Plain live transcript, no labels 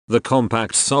The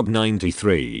compact Saab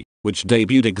 93, which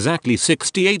debuted exactly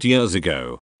 68 years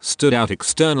ago, stood out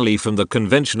externally from the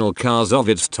conventional cars of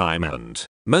its time and,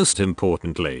 most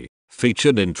importantly,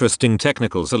 featured interesting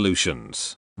technical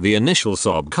solutions. The initial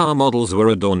Saab car models were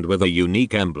adorned with a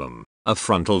unique emblem, a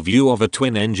frontal view of a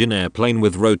twin-engine airplane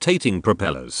with rotating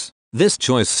propellers. This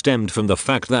choice stemmed from the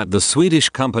fact that the Swedish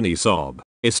company Saab,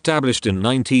 established in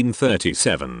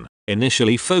 1937,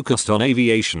 initially focused on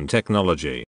aviation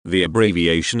technology. The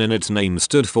abbreviation in its name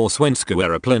stood for Svenska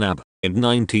Aeroplanab. In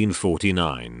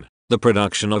 1949, the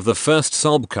production of the first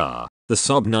Saab car, the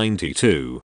Saab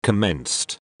 92,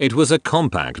 commenced. It was a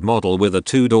compact model with a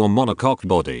two-door monocoque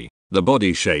body. The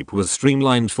body shape was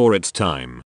streamlined for its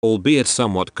time, albeit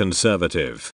somewhat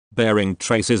conservative, bearing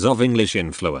traces of English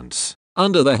influence.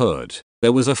 Under the hood,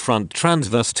 there was a front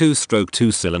transverse two-stroke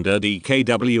two-cylinder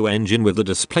DKW engine with a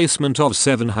displacement of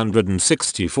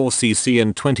 764 cc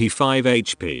and 25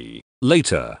 HP.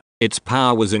 Later, its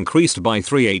power was increased by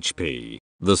 3 HP.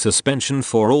 The suspension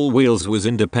for all wheels was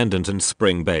independent and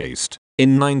spring-based.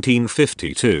 In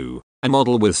 1952, a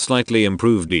model with slightly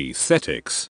improved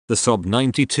aesthetics, the Saab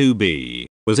 92B,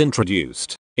 was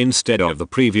introduced. Instead of the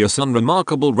previous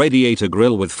unremarkable radiator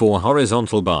grille with 4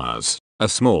 horizontal bars, a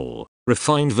small,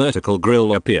 refined vertical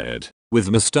grille appeared,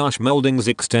 with moustache moldings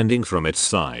extending from its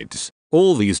sides.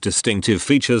 All these distinctive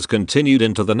features continued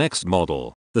into the next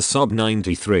model, the Saab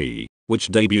 93, which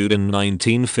debuted in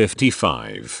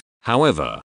 1955.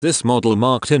 However, this model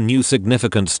marked a new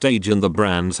significant stage in the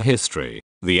brand's history.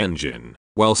 The engine,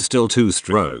 while still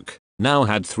two-stroke, now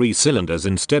had 3 cylinders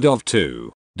instead of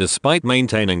 2. Despite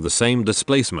maintaining the same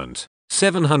displacement,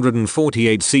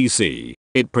 748 cc,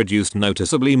 it produced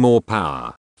noticeably more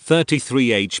power,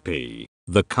 33 HP.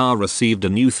 The car received a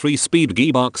new 3-speed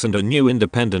gearbox and a new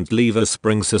independent lever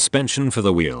spring suspension for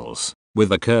the wheels.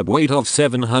 With a curb weight of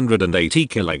 780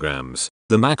 kilograms,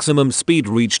 the maximum speed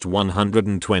reached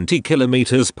 120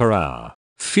 kilometers per hour.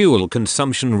 Fuel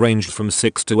consumption ranged from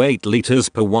 6 to 8 liters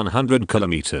per 100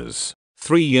 kilometers.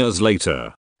 3 years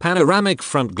later, panoramic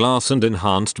front glass and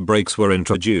enhanced brakes were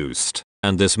introduced,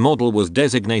 and this model was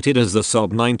designated as the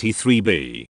Saab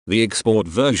 93B. The export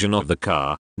version of the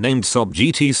car, named Saab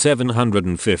GT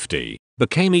 750,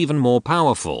 became even more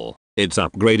powerful. Its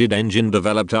upgraded engine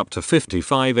developed up to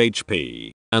 55 HP,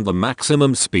 and the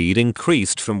maximum speed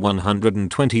increased from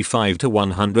 125 to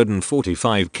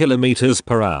 145 km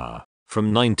per hour.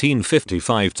 From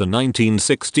 1955 to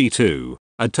 1962,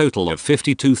 a total of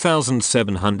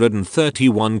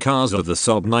 52,731 cars of the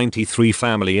Saab 93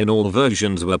 family in all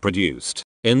versions were produced.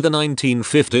 In the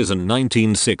 1950s and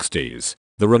 1960s,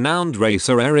 the renowned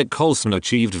racer Erik Colson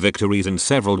achieved victories in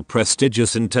several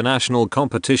prestigious international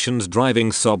competitions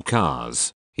driving Saab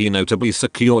cars. He notably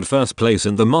secured first place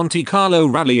in the Monte Carlo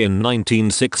Rally in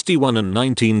 1961 and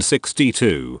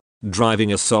 1962,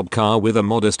 driving a Saab car with a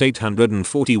modest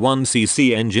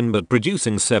 841cc engine but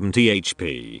producing 70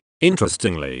 HP.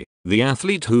 Interestingly, the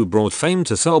athlete who brought fame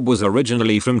to Saab was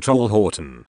originally from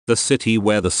Trollhättan, the city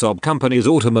where the Saab company's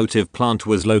automotive plant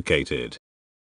was located.